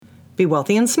Be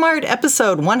Wealthy and Smart,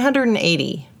 episode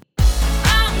 180.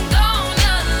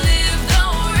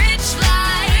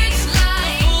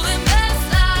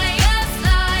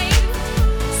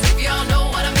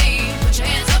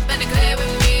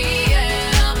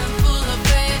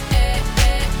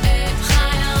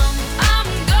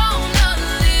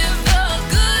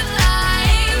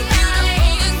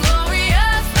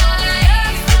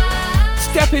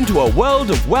 Step into a world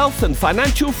of wealth and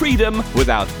financial freedom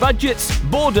without budgets,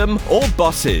 boredom, or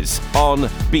bosses on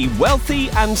Be Wealthy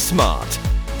and Smart.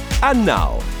 And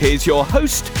now, here's your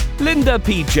host, Linda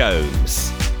P.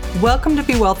 Jones. Welcome to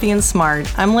Be Wealthy and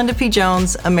Smart. I'm Linda P.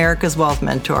 Jones, America's Wealth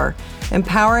Mentor,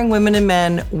 empowering women and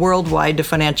men worldwide to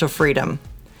financial freedom.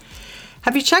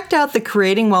 Have you checked out the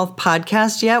Creating Wealth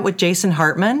podcast yet with Jason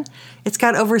Hartman? It's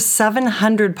got over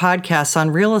 700 podcasts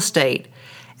on real estate.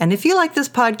 And if you like this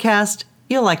podcast,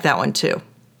 you'll like that one too.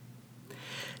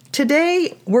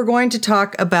 Today, we're going to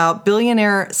talk about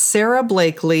billionaire Sara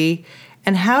Blakely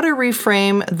and how to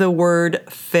reframe the word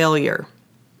failure.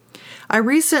 I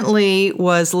recently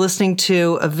was listening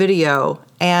to a video,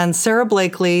 and Sara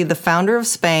Blakely, the founder of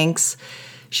Spanx,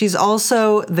 she's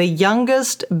also the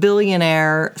youngest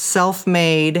billionaire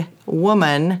self-made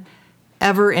woman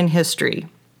ever in history.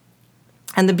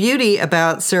 And the beauty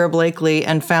about Sara Blakely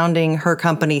and founding her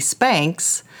company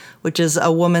Spanx, which is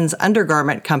a woman's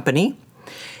undergarment company,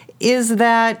 is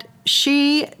that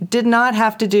she did not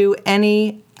have to do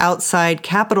any outside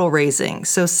capital raising.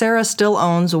 So Sara still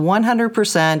owns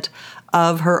 100%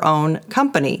 of her own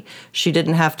company. She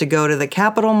didn't have to go to the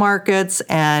capital markets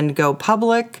and go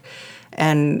public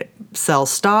and sell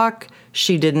stock.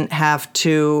 She didn't have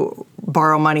to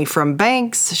borrow money from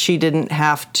banks. She didn't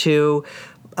have to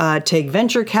take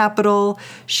venture capital.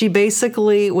 She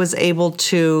basically was able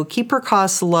to keep her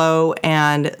costs low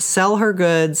and sell her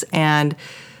goods and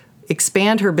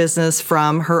expand her business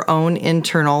from her own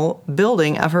internal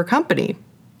building of her company.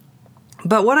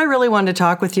 But what I really wanted to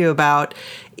talk with you about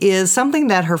is something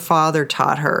that her father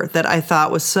taught her that I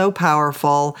thought was so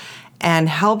powerful and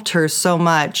helped her so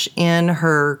much in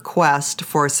her quest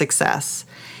for success.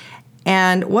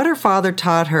 And what her father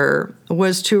taught her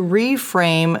was to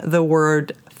reframe the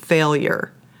word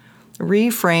failure.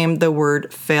 Reframe the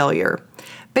word failure.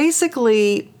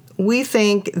 Basically, we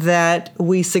think that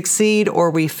we succeed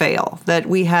or we fail, that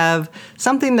we have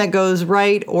something that goes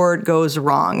right or it goes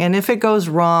wrong. And if it goes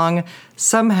wrong,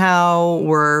 somehow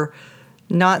we're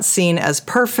not seen as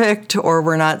perfect, or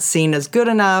we're not seen as good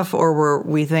enough, or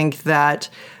we think that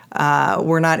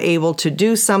we're not able to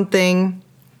do something.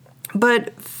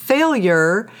 But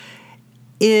failure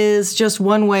is just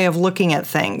one way of looking at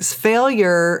things.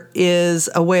 Failure is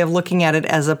a way of looking at it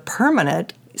as a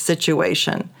permanent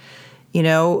situation. You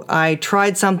know, I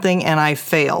tried something and I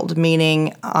failed,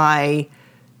 meaning I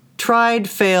tried,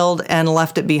 failed, and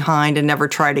left it behind and never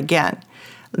tried again.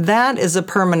 That is a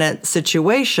permanent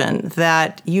situation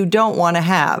that you don't want to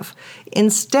have.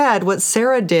 Instead, what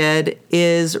Sara did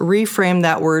is reframe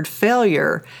that word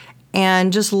failure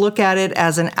and just look at it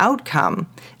as an outcome.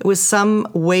 It was some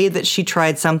way that she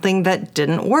tried something that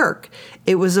didn't work.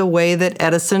 It was a way that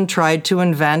Edison tried to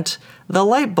invent the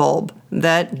light bulb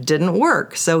that didn't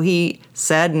work. So he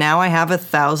said, now I have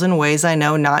 1,000 ways I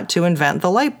know not to invent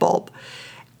the light bulb.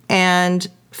 And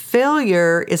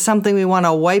failure is something we want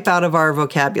to wipe out of our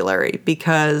vocabulary,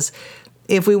 because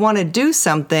if we want to do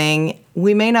something,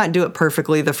 we may not do it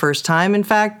perfectly the first time. In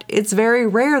fact, it's very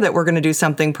rare that we're going to do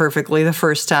something perfectly the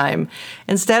first time.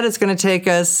 Instead, it's going to take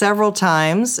us several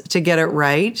times to get it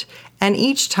right. And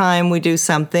each time we do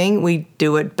something, we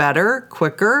do it better,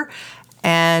 quicker,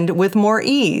 and with more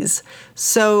ease.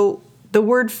 So the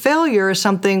word failure is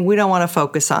something we don't want to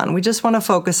focus on. We just want to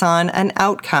focus on an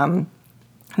outcome.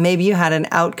 Maybe you had an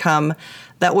outcome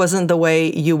that wasn't the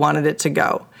way you wanted it to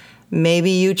go.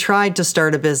 Maybe you tried to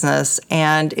start a business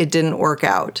and it didn't work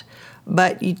out.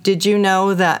 But did you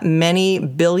know that many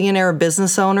billionaire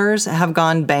business owners have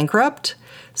gone bankrupt?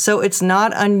 So it's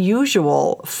not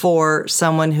unusual for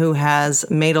someone who has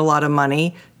made a lot of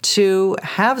money to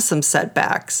have some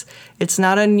setbacks. It's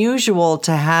not unusual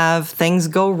to have things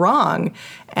go wrong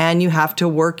and you have to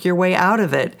work your way out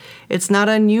of it. It's not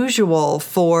unusual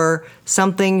for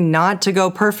something not to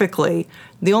go perfectly.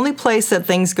 The only place that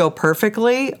things go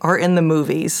perfectly are in the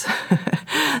movies.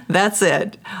 That's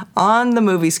it. On the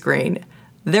movie screen.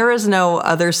 There is no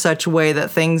other such way that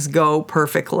things go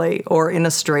perfectly or in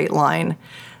a straight line.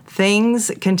 Things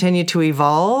continue to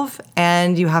evolve,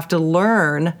 and you have to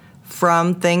learn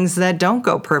from things that don't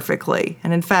go perfectly.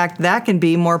 And in fact, that can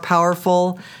be more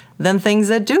powerful than things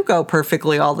that do go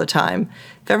perfectly all the time.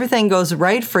 If everything goes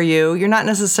right for you, you're not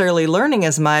necessarily learning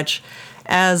as much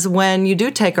as when you do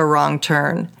take a wrong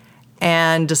turn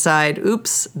and decide,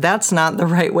 oops, that's not the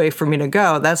right way for me to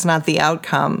go. That's not the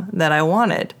outcome that I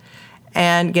wanted.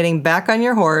 And getting back on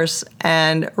your horse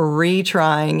and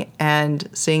retrying and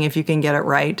seeing if you can get it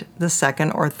right the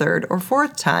second or third or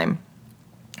fourth time.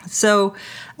 So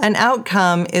an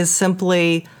outcome is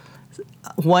simply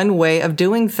one way of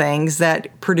doing things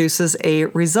that produces a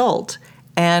result.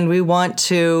 And we want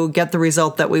to get the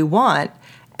result that we want.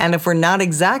 And if we're not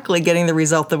exactly getting the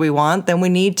result that we want, then we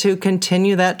need to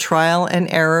continue that trial and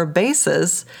error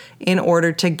basis in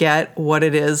order to get what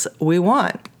it is we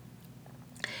want.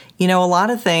 You know, a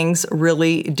lot of things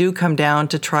really do come down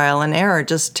to trial and error,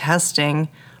 just testing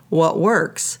what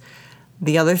works.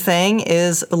 The other thing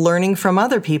is learning from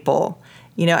other people.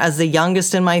 You know, as the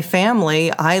youngest in my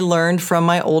family, I learned from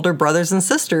my older brothers and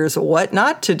sisters what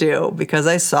not to do because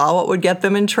I saw what would get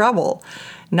them in trouble.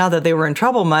 Not that they were in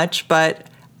trouble much, but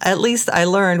at least I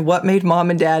learned what made mom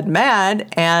and dad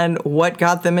mad and what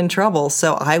got them in trouble.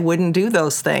 So I wouldn't do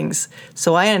those things.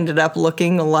 So I ended up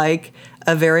looking like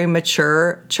a very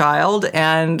mature child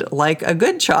and like a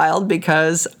good child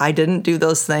because I didn't do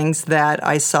those things that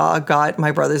I saw got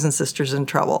my brothers and sisters in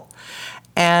trouble.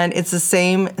 And it's the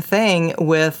same thing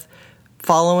with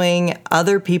following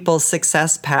other people's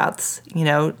success paths. You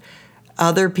know,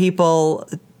 other people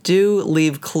do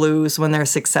leave clues when they're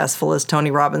successful, as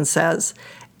Tony Robbins says.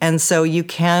 And so you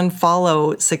can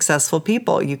follow successful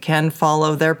people. You can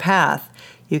follow their path.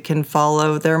 You can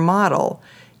follow their model.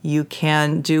 You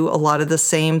can do a lot of the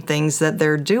same things that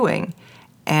they're doing.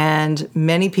 And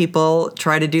many people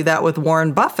try to do that with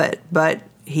Warren Buffett, but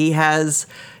he has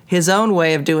his own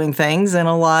way of doing things, and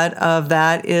a lot of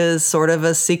that is sort of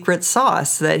a secret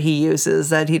sauce that he uses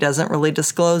that he doesn't really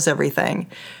disclose everything.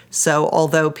 So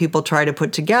although people try to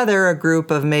put together a group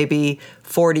of maybe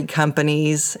 40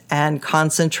 companies and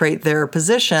concentrate their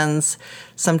positions,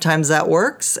 sometimes that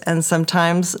works and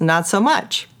sometimes not so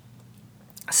much.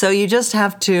 So you just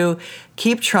have to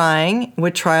keep trying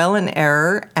with trial and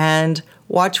error and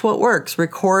watch what works,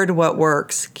 record what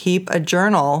works, keep a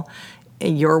journal,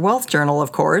 your wealth journal,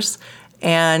 of course,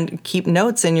 and keep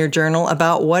notes in your journal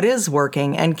about what is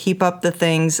working and keep up the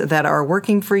things that are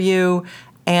working for you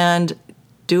and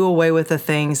do away with the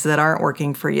things that aren't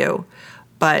working for you.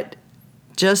 But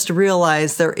just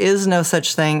realize there is no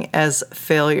such thing as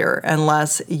failure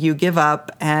unless you give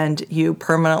up and you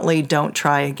permanently don't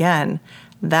try again.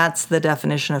 That's the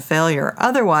definition of failure.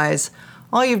 Otherwise,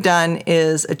 all you've done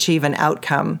is achieve an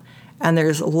outcome. And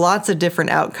there's lots of different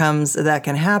outcomes that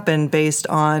can happen based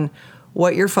on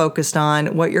what you're focused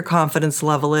on, what your confidence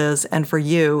level is, and for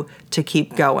you to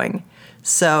keep going.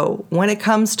 So when it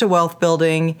comes to wealth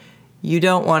building, you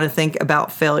don't want to think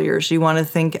about failures. You want to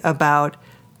think about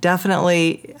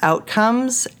definitely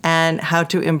outcomes and how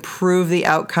to improve the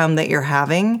outcome that you're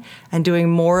having and doing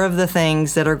more of the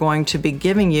things that are going to be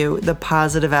giving you the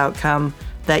positive outcome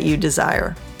that you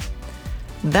desire.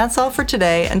 That's all for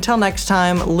today. Until next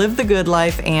time, live the good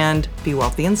life and be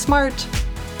wealthy and smart.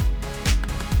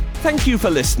 Thank you for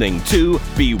listening to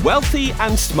Be Wealthy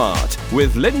and Smart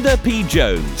with Linda P.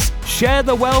 Jones. Share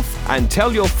the wealth and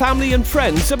tell your family and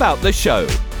friends about the show.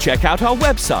 Check out our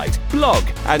website, blog,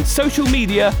 and social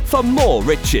media for more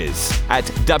riches at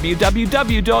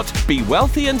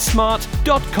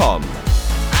www.bewealthyandsmart.com.